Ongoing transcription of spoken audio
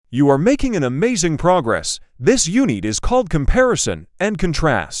You are making an amazing progress. This unit is called comparison and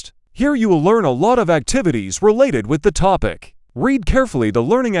contrast. Here you will learn a lot of activities related with the topic. Read carefully the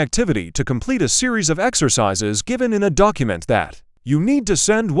learning activity to complete a series of exercises given in a document that you need to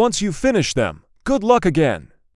send once you finish them. Good luck again!